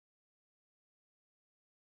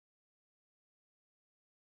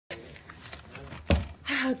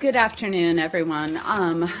Good afternoon,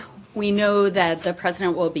 everyone. We know that the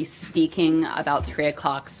President will be speaking about 3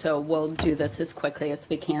 o'clock, so we'll do this as quickly as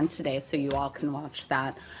we can today so you all can watch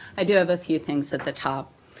that. I do have a few things at the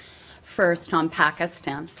top. First, on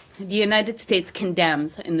Pakistan. The United States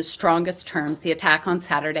condemns in the strongest terms the attack on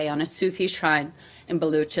Saturday on a Sufi shrine in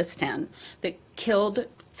Baluchistan that killed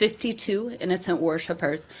 52 innocent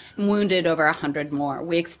worshippers and wounded over 100 more.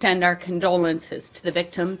 We extend our condolences to the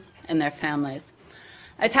victims and their families.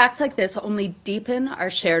 Attacks like this only deepen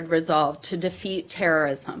our shared resolve to defeat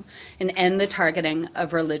terrorism and end the targeting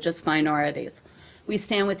of religious minorities. We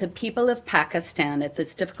stand with the people of Pakistan at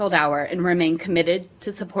this difficult hour and remain committed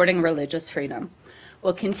to supporting religious freedom.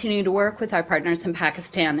 We'll continue to work with our partners in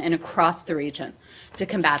Pakistan and across the region to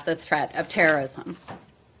combat the threat of terrorism.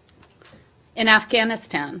 In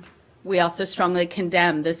Afghanistan, we also strongly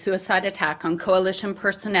condemn the suicide attack on coalition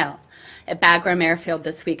personnel at Bagram Airfield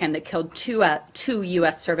this weekend that killed two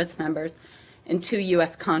U.S. service members and 2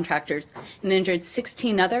 U.S. contractors and injured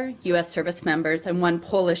 16 other U.S. service members and 1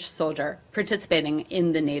 Polish soldier participating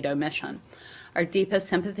in the NATO mission. Our deepest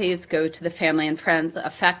sympathies go to the family and friends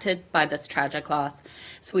affected by this tragic loss.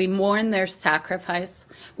 So we mourn their sacrifice.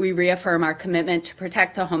 We reaffirm our commitment to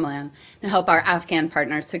protect the homeland and help our Afghan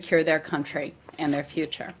partners secure their country and their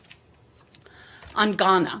future. On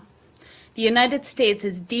Ghana, the United States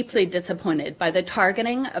is deeply disappointed by the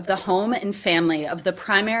targeting of the home and family of the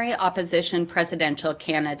primary opposition presidential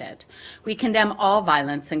candidate. We condemn all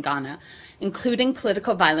violence in Ghana, including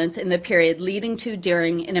political violence in the period leading to,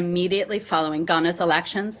 during, and immediately following Ghana's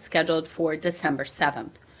elections scheduled for December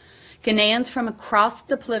 7th. Ghanaians from across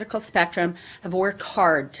the political spectrum have worked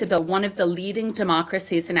hard to build one of the leading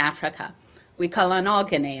democracies in Africa. We call on all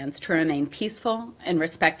Ghanaians to remain peaceful and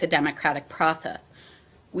respect the democratic process.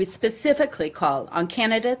 We specifically call on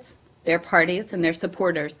candidates, their parties, and their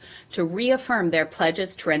supporters to reaffirm their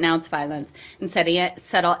pledges to renounce violence and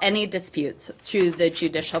settle any disputes through the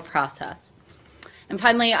judicial process. And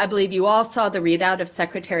finally, I believe you all saw the readout of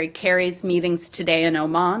Secretary Kerry's meetings today in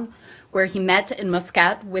Oman, where he met in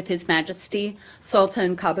Muscat with His Majesty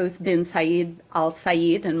Sultan Qaboos bin Saeed Al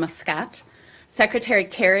Saeed in Muscat. Secretary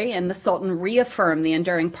Kerry and the Sultan reaffirmed the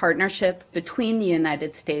enduring partnership between the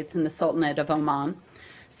United States and the Sultanate of Oman.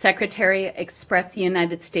 Secretary expressed the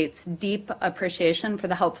United States' deep appreciation for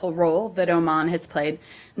the helpful role that Oman has played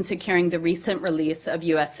in securing the recent release of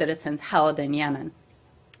U.S. citizens held in Yemen.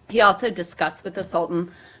 He also discussed with the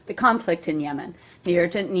Sultan the conflict in Yemen, the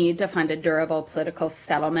urgent need to find a durable political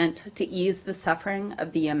settlement to ease the suffering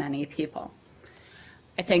of the Yemeni people.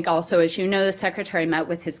 I think also, as you know, the Secretary met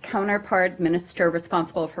with his counterpart, Minister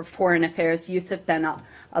responsible for Foreign Affairs, Yusuf bin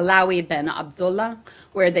Alawi bin Abdullah,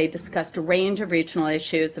 where they discussed a range of regional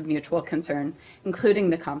issues of mutual concern, including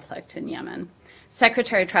the conflict in Yemen.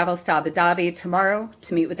 Secretary travels to Abu Dhabi tomorrow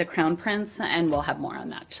to meet with the Crown Prince, and we'll have more on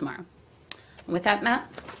that tomorrow. And with that, Matt?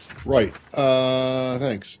 Right.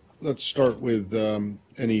 Thanks. Let's start with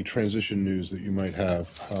any transition news that you might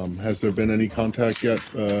have. Has there been any contact yet?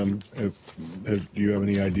 Do you have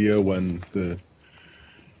any idea when the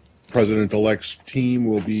President-elect's team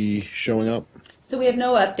will be showing up? So we have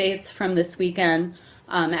no updates from this weekend.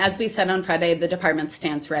 As we said on Friday, the department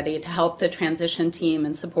stands ready to help the transition team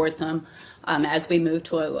and support them as we move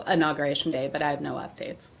to Inauguration Day, but I have no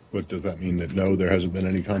updates. But does that mean that no, there hasn't been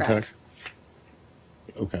any contact?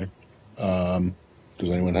 Correct. Okay. Does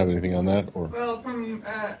anyone have anything on that? Or? Well, from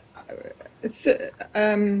just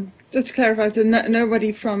to clarify, so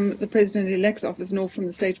nobody from the President-elect's office nor from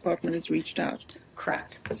the State Department has reached out.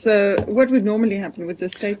 Correct. So what would normally happen with the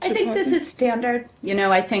State Department? I think this is standard. You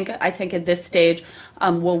know, I think at this stage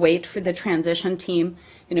we'll wait for the transition team.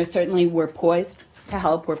 You know, certainly we're poised to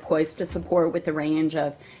help. We're poised to support with a range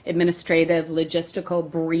of administrative, logistical,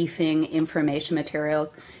 briefing, information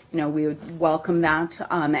materials. You know, we would welcome that.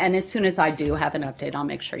 And as soon as I do have an update, I'll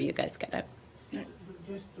make sure you guys get it.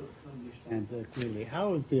 Just to understand clearly,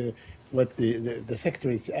 how is the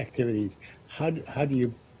Secretary's activities? How do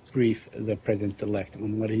you brief the President-elect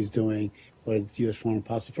on what he's doing with U.S. foreign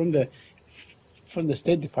policy from the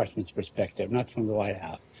State Department's perspective, not from the White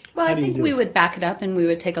House? Well, I think we would back it up and we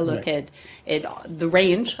would take a look at the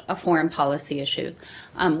range of foreign policy issues.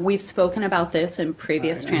 We've spoken about this in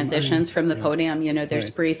previous transitions from the podium. You know, there's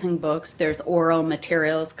briefing books, there's oral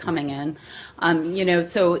materials coming in. You know,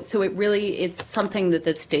 so it's something that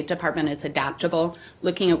the State Department is adaptable,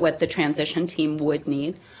 looking at what the transition team would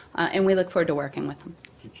need, and we look forward to working with them.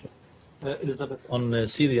 Elizabeth, on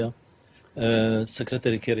Syria,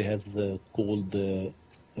 Secretary Kerry has called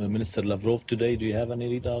Minister Lavrov today. Do you have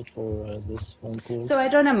any readout for this phone call? So I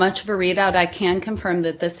don't have much of a readout. I can confirm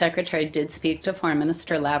that the Secretary did speak to Foreign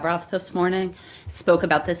Minister Lavrov this morning, spoke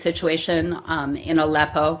about the situation in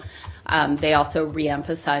Aleppo. They also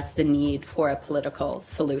reemphasized the need for a political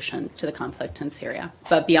solution to the conflict in Syria.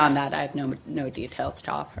 But beyond that, I have no details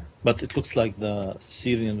to offer. But it looks like the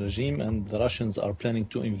Syrian regime and the Russians are planning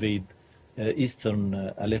to invade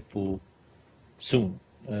eastern Aleppo soon.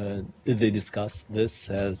 Did they discuss this?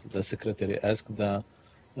 Has the Secretary asked the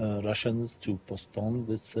Russians to postpone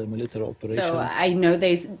this military operation? So I know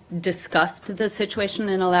they discussed the situation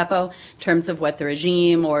in Aleppo in terms of what the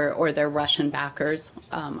regime or their Russian backers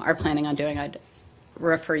are planning on doing. I'd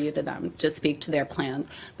refer you to them to speak to their plans.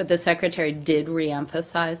 But the Secretary did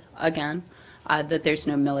reemphasize again that there's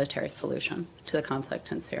no military solution to the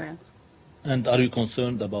conflict in Syria. And are you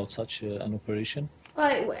concerned about such an operation?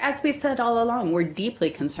 Well, as we've said all along, we're deeply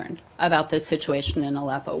concerned about the situation in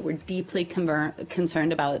Aleppo. We're deeply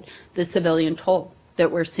concerned about the civilian toll that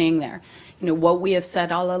we're seeing there. You know, what we have said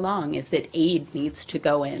all along is that aid needs to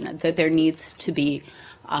go in, that there needs to be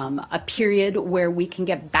a period where we can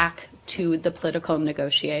get back to the political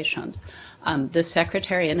negotiations. The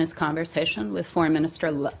Secretary, in his conversation with Foreign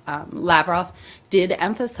Minister Lavrov, did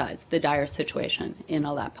emphasize the dire situation in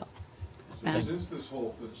Aleppo.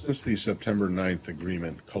 Since the September 9th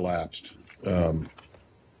agreement collapsed,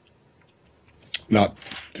 not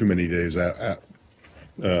too many days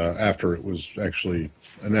after it was actually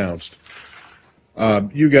announced,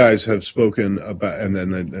 you guys have spoken about, and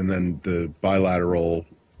then the bilateral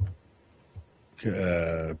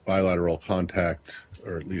contact,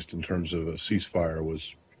 or at least in terms of a ceasefire,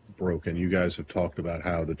 was broken. You guys have talked about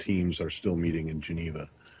how the teams are still meeting in Geneva.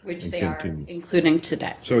 Which they are, including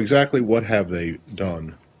today. So exactly what have they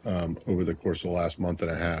done over the course of the last month and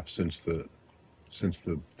a half since the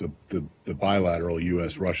bilateral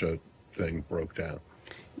U.S.-Russia thing broke down?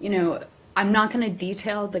 You know, I'm not going to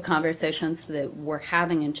detail the conversations that we're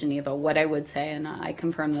having in Geneva. What I would say, and I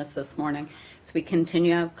confirmed this morning, is we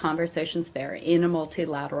continue to have conversations there in a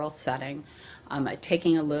multilateral setting,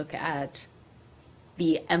 taking a look at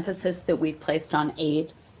the emphasis that we've placed on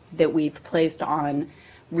aid, that we've placed on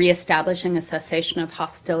reestablishing a cessation of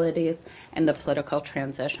hostilities and the political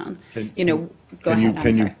transition. Go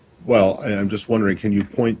ahead. Well, I'm just wondering, can you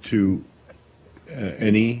point to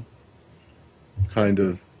any kind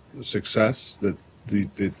of success that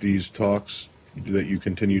these talks that you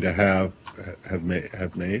continue to have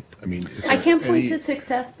made? I mean, I can't point to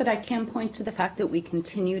success, but I can point to the fact that we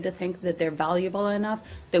continue to think that they're valuable enough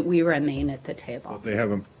that we remain at the table.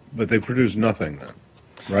 But they produce nothing then.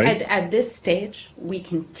 Right? At this stage, we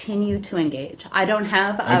continue to engage. I don't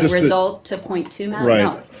have a result to point to, Matt. Right.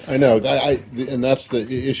 No. I know. And that's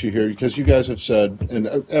the issue here, because you guys have said, and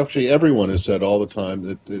actually everyone has said all the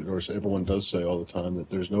time, or everyone does say all the time,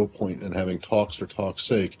 that there's no point in having talks for talk's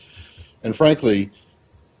sake. And frankly,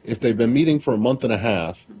 if they've been meeting for a month and a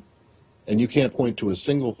half, and you can't point to a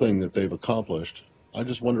single thing that they've accomplished, I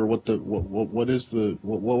just wonder what is the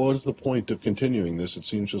point of continuing this? It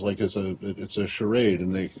seems just like it's a charade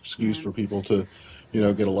and an excuse for people to,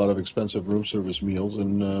 get a lot of expensive room service meals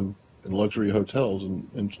in luxury hotels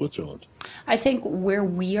in Switzerland. I think where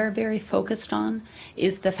we are very focused on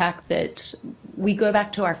is the fact that we go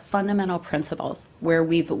back to our fundamental principles, where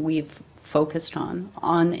we've focused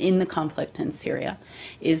on in the conflict in Syria,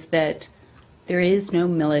 is that there is no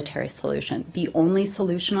military solution. The only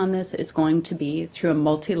solution on this is going to be through a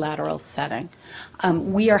multilateral setting.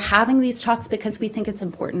 We are having these talks because we think it's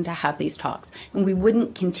important to have these talks, and we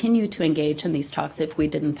wouldn't continue to engage in these talks if we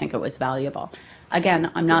didn't think it was valuable. Again,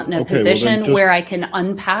 I'm not in a position where I can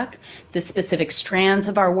unpack the specific strands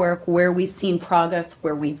of our work, where we've seen progress,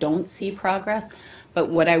 where we don't see progress. But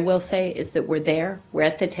what I will say is that we're there, we're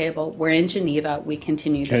at the table, we're in Geneva, we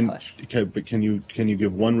continue to push. But can you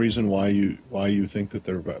give one reason why you think that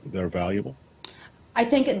they're valuable? I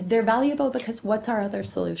think they're valuable because what's our other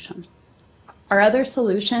solution? Our other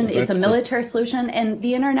solution is a military solution, and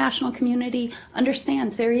the international community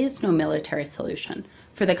understands there is no military solution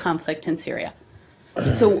for the conflict in Syria.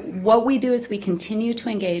 So what we do is we continue to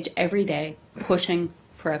engage every day, pushing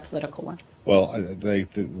for a political one. Well, I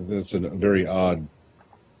think that's a very odd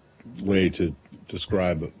way to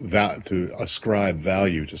ascribe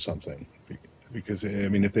value to something, because I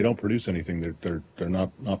mean, if they don't produce anything, they're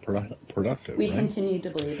not productive. We right? continue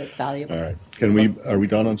to believe it's valuable. All right, are we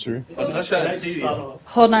done on Syria?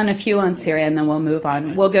 Hold on a few on Syria, and then we'll move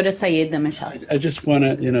on. We'll go to Saeed, then Michelle. I just want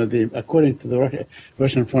to, according to the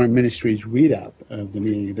Russian Foreign Ministry's readout of the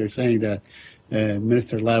meeting, they're saying that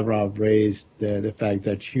Minister Lavrov raised the fact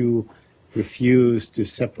that you refuse to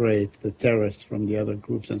separate the terrorists from the other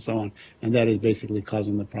groups and so on, and that is basically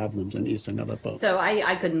causing the problems in eastern Aleppo. So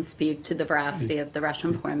I couldn't speak to the veracity of the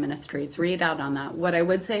Russian Foreign Ministry's readout on that. What I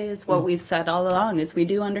would say is what we've said all along is we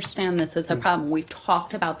do understand this is a problem. We've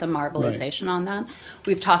talked about the marbleization on that.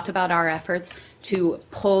 We've talked about our efforts to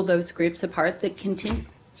pull those groups apart that continue.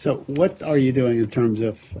 So what are you doing in terms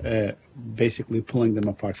of basically pulling them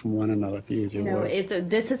apart from one another, to use your words?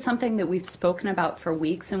 This is something that we've spoken about for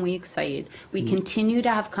weeks and weeks, Saeed. We continue to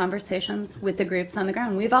have conversations with the groups on the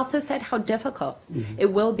ground. We've also said how difficult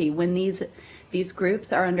it will be when these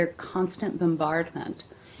groups are under constant bombardment.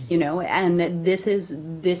 And this is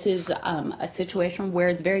a situation where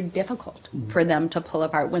it's very difficult for them to pull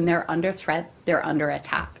apart. When they're under threat, they're under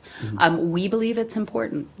attack. We believe it's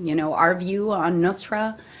important. Our view on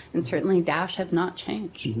Nusra and certainly Daesh have not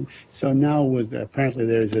changed. So now, apparently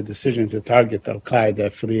there is a decision to target Al-Qaeda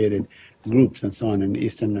affiliated groups and so on in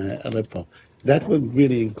eastern Aleppo. That would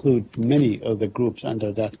really include many of the groups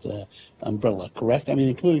under that umbrella, correct? I mean,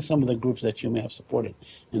 including some of the groups that you may have supported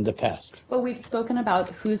in the past. Well, we've spoken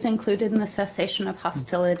about who's included in the cessation of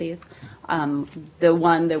hostilities, the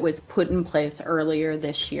one that was put in place earlier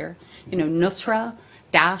this year. Nusra,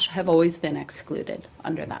 Daesh have always been excluded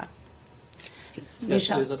under that. Yes,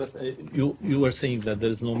 Elizabeth, you were saying that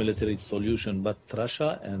there is no military solution, but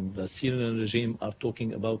Russia and the Syrian regime are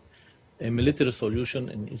talking about a military solution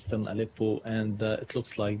in eastern Aleppo, and it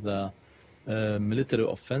looks like the military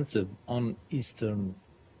offensive on eastern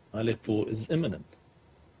Aleppo is imminent.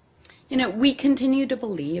 We continue to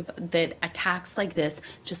believe that attacks like this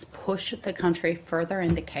just push the country further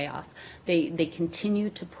into chaos. They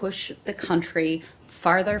continue to push the country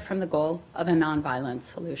farther from the goal of a nonviolent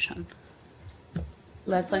solution.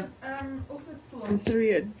 Leslie? Also still on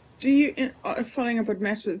Syria, following up what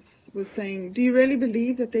Matt was saying, do you really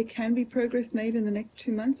believe that there can be progress made in the next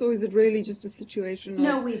 2 months, or is it really just a situation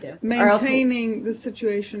of we do. maintaining the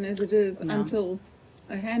situation as it is until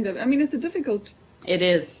a handover? I mean, it's a difficult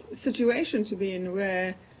situation to be in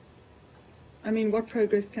where, what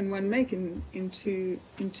progress can one make in 2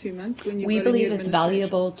 months when we believe it's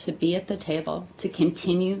valuable to be at the table, to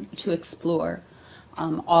continue to explore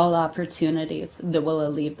all opportunities that will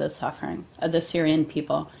alleviate the suffering of the Syrian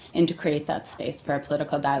people and to create that space for a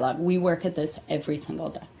political dialogue. We work at this every single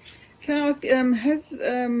day. Can I ask, has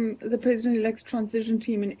the President-elect's transition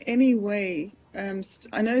team in any way,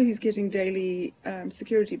 I know he's getting daily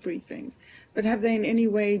security briefings, but have they in any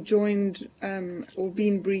way joined or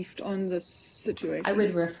been briefed on this situation? I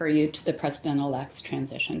would refer you to the President-elect's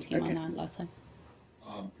transition team on that, Leslie.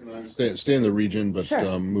 Can I stay in the region, but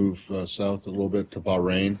Sure. Move south a little bit to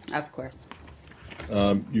Bahrain? Of course.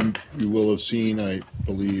 You will have seen, I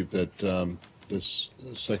believe, that this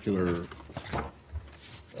secular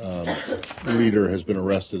leader has been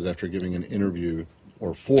arrested after giving an interview,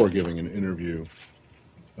 or for giving an interview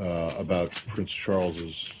about Prince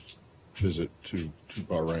Charles's visit to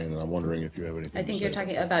Bahrain, and I'm wondering if you have anything I think to you're say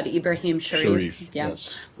talking about Ibrahim Sharif. Sharif, Yeah.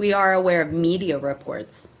 yes. We are aware of media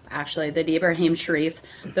reports, actually, that Ibrahim Sharif,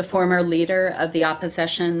 the former leader of the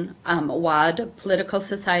opposition WAD political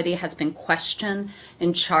society, has been questioned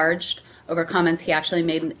and charged over comments he actually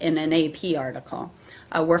made in an AP article.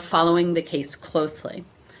 We're following the case closely.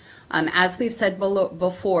 As we've said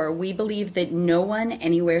before, we believe that no one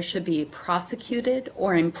anywhere should be prosecuted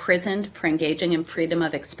or imprisoned for engaging in freedom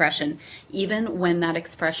of expression, even when that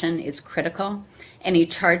expression is critical. Any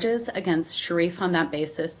charges against Sharif on that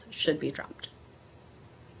basis should be dropped.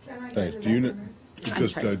 Thanks. Do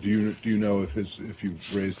you know if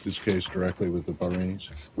you've raised this case directly with the Bahrainis?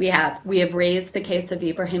 We have raised the case of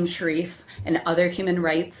Ibrahim Sharif and other human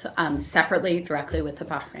rights separately, directly with the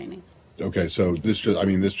Bahrainis. Okay, so this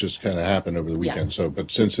just kind of happened over the weekend. Yes. So,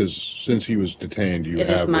 but since he was detained, you have.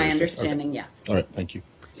 It is my raised understanding, okay. yes. All right, thank you.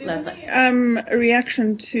 Leslie. A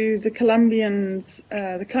reaction to the Colombian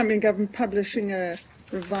government publishing a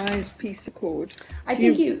revised peace accord. I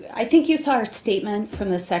think you saw our statement from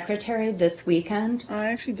the secretary this weekend. I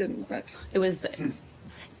actually didn't, but It was.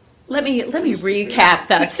 Let me recap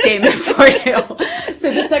that statement for you.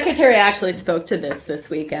 So the secretary actually spoke to this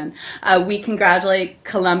weekend. We congratulate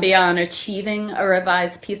Colombia on achieving a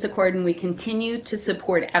revised peace accord, and we continue to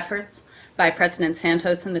support efforts by President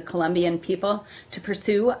Santos and the Colombian people to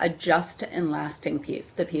pursue a just and lasting peace,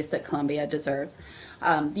 the peace that Colombia deserves.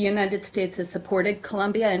 The United States has supported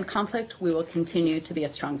Colombia in conflict. We will continue to be a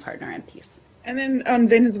strong partner in peace. and then on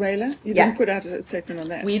Venezuela, you Yes. didn't put out a statement on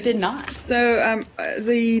that. We did not. So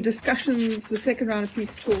the discussions, the second round of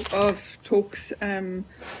peace talks on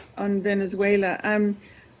Venezuela.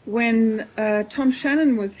 When Tom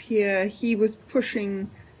Shannon was here, he was pushing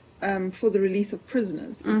for the release of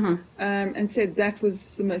prisoners, and said that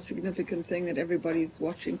was the most significant thing that everybody's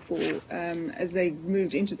watching for as they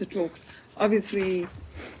moved into the talks. Obviously,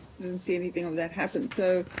 didn't see anything of that happen.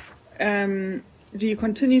 So, do you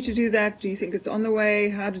continue to do that? Do you think it's on the way?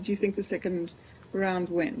 How did you think the second round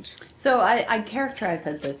went? So I characterize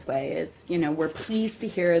it this way: is, we're pleased to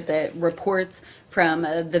hear the reports from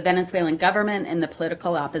the Venezuelan government and the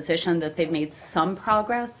political opposition that they've made some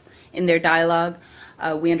progress in their dialogue.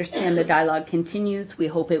 We understand the dialogue continues. We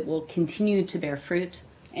hope it will continue to bear fruit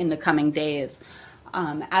in the coming days.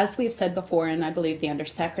 As we've said before, and I believe the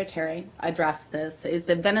Undersecretary addressed this, is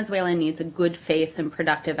that Venezuela needs a good faith and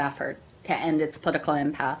productive effort to end its political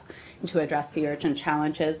impasse and to address the urgent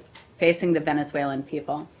challenges facing the Venezuelan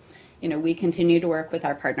people. We continue to work with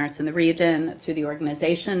our partners in the region through the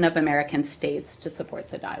Organization of American States to support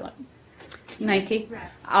the dialogue. Nike,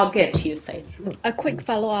 I'll get to you, Sage. A quick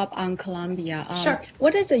follow-up on Colombia. Sure.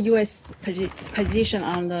 What is the U.S. position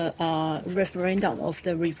on the referendum of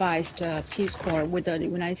the revised peace accord? Would the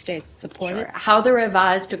United States support it? How the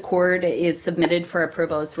revised accord is submitted for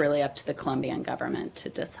approval is really up to the Colombian government to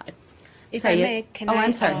decide. If I may, can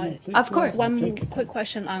I'm sorry. Of course. One quick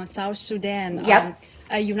question on South Sudan. Yep.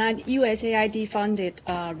 A USAID-funded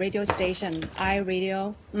radio station,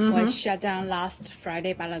 iRadio, was shut down last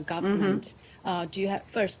Friday by the government. Do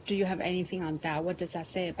you have anything on that? What does that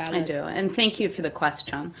say about it? I do, and thank you for the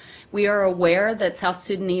question. We are aware that South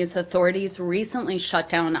Sudanese authorities recently shut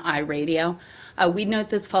down iRadio. We note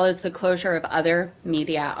this follows the closure of other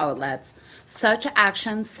media outlets. Such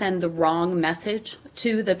actions send the wrong message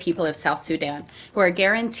to the people of South Sudan, who are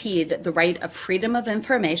guaranteed the right of freedom of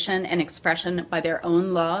information and expression by their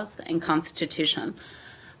own laws and constitution.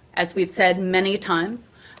 As we've said many times,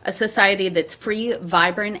 a society that's free,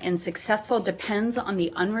 vibrant, and successful depends on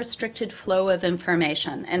the unrestricted flow of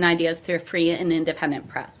information and ideas through a free and independent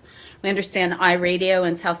press. We understand iRadio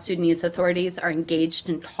and South Sudanese authorities are engaged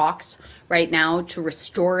in talks right now to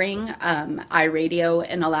restoring iRadio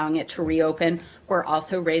and allowing it to reopen. We're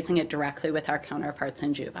also raising it directly with our counterparts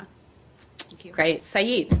in Juba. Thank you. Great.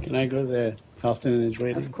 Saeed. Can I go to the Palestinian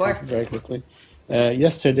Israeli? Of course. Very quickly.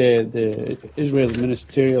 Yesterday, the Israel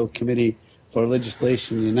Ministerial Committee for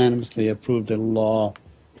Legislation unanimously approved a law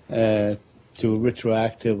to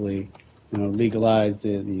retroactively, legalize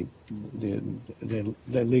the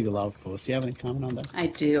legal outpost. Do you have any comment on that? I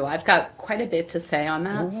do. I've got quite a bit to say on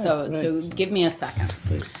that, so give me a second.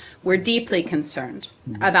 Please. We're deeply concerned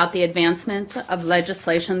about the advancement of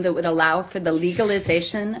legislation that would allow for the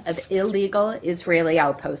legalization of illegal Israeli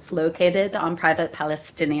outposts located on private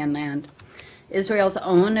Palestinian land. Israel's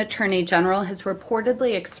own Attorney General has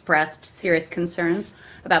reportedly expressed serious concerns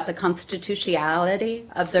about the constitutionality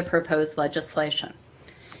of the proposed legislation.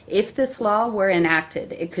 If this law were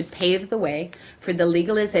enacted, it could pave the way for the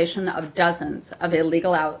legalization of dozens of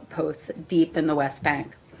illegal outposts deep in the West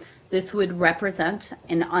Bank. This would represent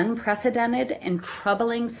an unprecedented and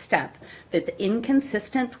troubling step that's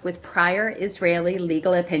inconsistent with prior Israeli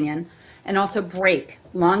legal opinion and also break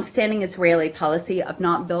longstanding Israeli policy of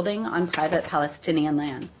not building on private Palestinian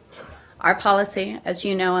land. Our policy, as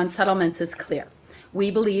you know, on settlements is clear.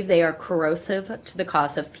 We believe they are corrosive to the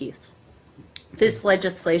cause of peace. This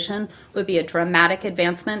legislation would be a dramatic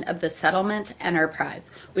advancement of the settlement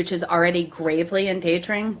enterprise, which is already gravely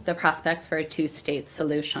endangering the prospects for a two-state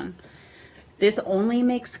solution. This only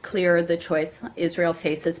makes clear the choice Israel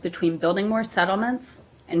faces between building more settlements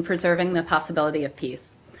and preserving the possibility of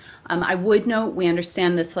peace. I would note we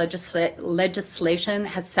understand this legislation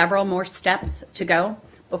has several more steps to go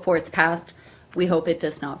before it's passed. We hope it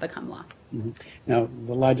does not become law. Mm-hmm. Now,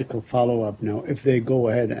 the logical follow-up now, if they go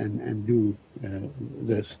ahead and do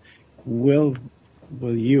this, will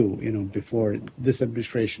you, before this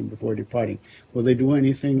administration, before departing, will they do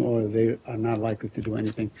anything, or they are not likely to do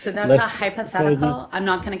anything? So that's a hypothetical. I'm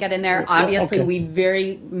not going to get in there. Obviously, okay.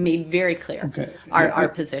 we made very clear our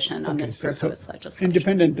position on this proposed legislation.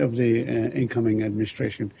 Independent of the incoming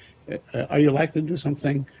administration, are you likely to do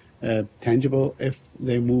something tangible if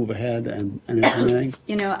they move ahead and implementing?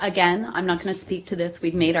 Again, I'm not going to speak to this.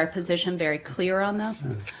 We've made our position very clear on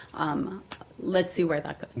this. Let's see where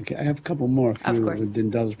that goes. Okay, I have a couple more if Of you course. would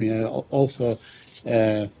indulge me. Also,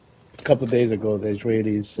 a couple of days ago, the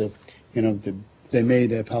Israelis, they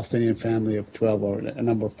made a Palestinian family of 12 or a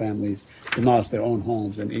number of families demolish their own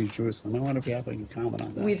homes in East Jerusalem. I wonder if you have any comment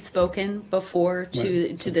on that. We've spoken before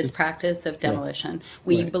to this practice of demolition.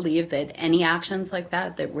 We believe that any actions like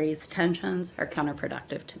that raise tensions are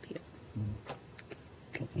counterproductive to peace.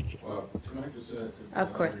 Okay, thank you. Can I just add,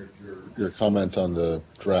 Of course. your comment on the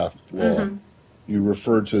draft law? you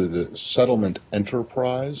referred to the settlement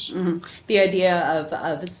enterprise. The idea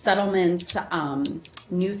of settlements,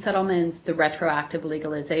 new settlements, the retroactive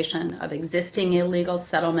legalization of existing illegal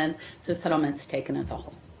settlements, so settlements taken as a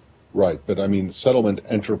whole. Right, but I mean, settlement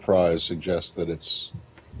enterprise suggests that it's.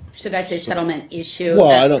 Should I say settlement issue? Well,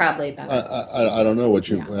 That's I don't. probably better. I don't know what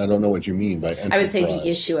you. Yeah. I don't know what you mean by enterprise. I would say the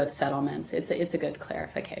issue of settlements. It's a good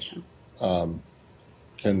clarification.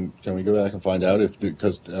 Can we go back and find out if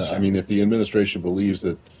because I mean if the administration believes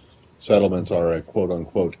that settlements are a quote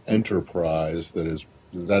unquote enterprise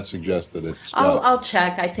that suggests that it's. I'll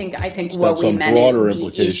check. I think got what we some meant broader is the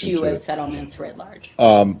implication issue to of it. settlements writ large.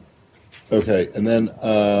 Okay, and then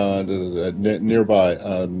nearby,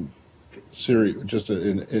 Siri, just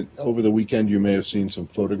over the weekend, you may have seen some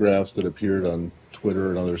photographs that appeared on Twitter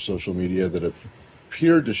and other social media that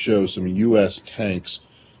appeared to show some U.S. tanks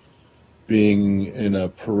being in a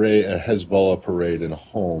parade, a Hezbollah parade in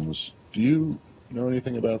Homs. Do you know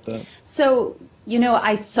anything about that? So,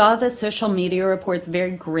 I saw the social media reports,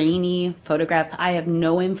 very grainy photographs. I have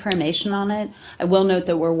no information on it. I will note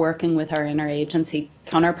that we're working with our interagency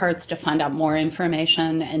counterparts to find out more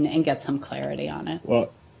information and get some clarity on it.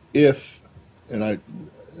 Well, and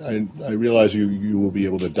I realize you will be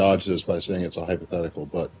able to dodge this by saying it's a hypothetical,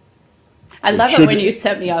 but I love it when you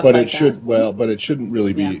set me up but like it should that. but it shouldn't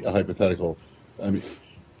really be Yeah. a hypothetical. I mean,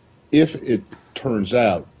 if it turns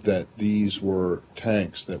out that these were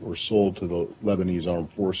tanks that were sold to the Lebanese armed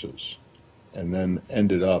forces and then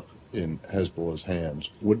ended up in Hezbollah's hands,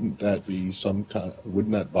 wouldn't that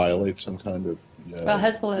violate some kind of Well,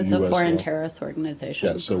 Hezbollah is a US foreign law? terrorist organization.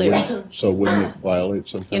 Yeah, so clearly. wouldn't it violate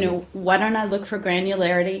some kind of? Why don't I look for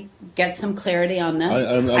granularity, get some clarity on this?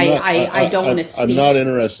 I don't want to speak. I'm not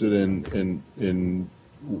interested in.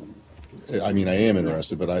 I mean, I am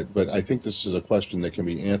interested, but I think this is a question that can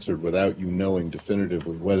be answered without you knowing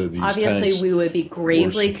definitively whether these Obviously, tanks, we would be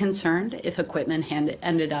gravely concerned if equipment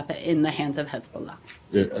ended up in the hands of Hezbollah,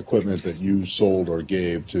 equipment that you sold or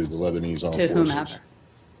gave to the Lebanese armed to forces. whomever.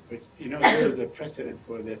 But, there was a precedent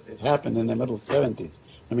for this. It happened in the middle 70s.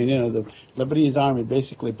 I mean, the Lebanese army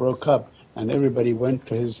basically broke up and everybody went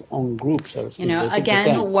to his own group, so to speak. They took the Again,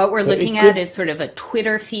 tank. what we're So looking it could- at is sort of a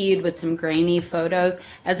Twitter feed with some grainy photos.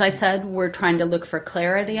 As I said, we're trying to look for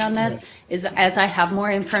clarity on this. As I have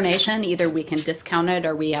more information, either we can discount it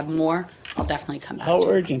or we have more, I'll definitely come back How to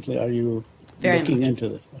you. urgently are you Very looking much. into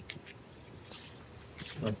this?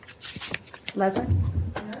 Okay. Leslie?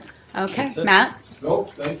 Okay, That's it. Matt?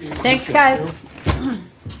 Nope, thank you. Thanks, guys.